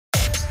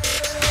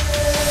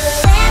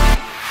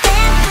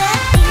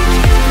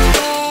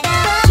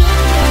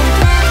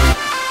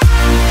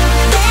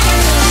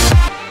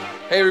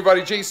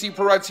everybody? JC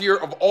Peretz here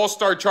of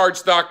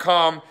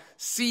allstarcharts.com.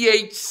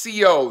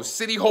 Chco,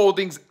 City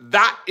Holdings,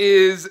 that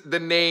is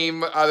the name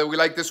that we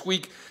like this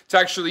week. It's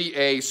actually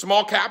a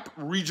small cap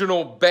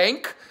regional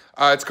bank.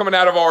 It's coming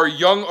out of our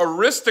Young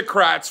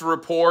Aristocrats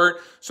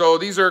report. So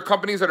these are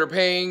companies that are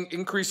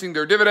increasing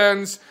their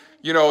dividends,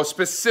 you know,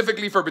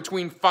 specifically for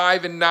between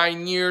 5 and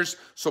 9 years.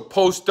 So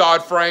post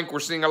Dodd-Frank,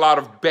 we're seeing a lot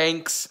of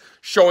banks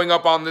showing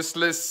up on this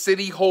list.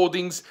 City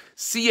Holdings,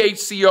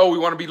 Chco, we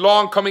want to be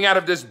long coming out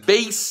of this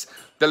base.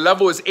 The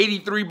level is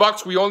 83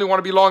 bucks. We only want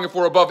to be long if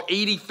we're above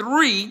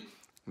 83.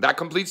 That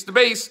completes the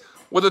base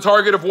with a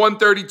target of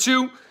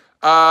 132.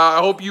 I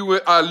hope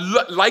you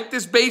like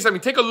this base. I mean,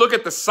 take a look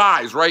at the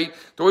size, right?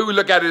 The way we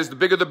look at it is the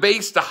bigger the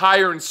base, the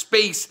higher in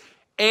space,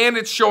 and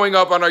it's showing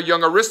up on our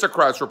Young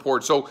Aristocrats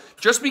report. So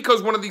just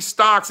because one of these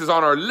stocks is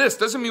on our list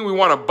doesn't mean we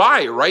want to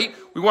buy it, right?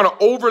 We want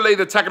to overlay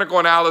the technical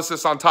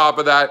analysis on top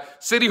of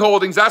that. City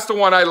Holdings, that's the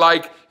one I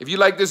like. If you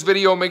like this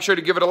video, make sure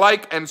to give it a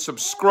like and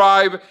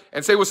subscribe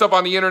and say what's up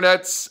on the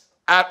internets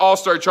at All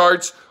Star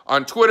Charts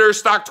on Twitter,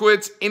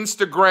 StockTwits,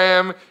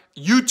 Instagram,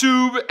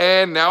 YouTube,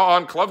 and now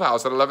on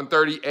Clubhouse at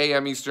 11:30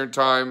 a.m. Eastern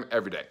Time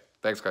every day.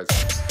 Thanks,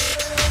 guys.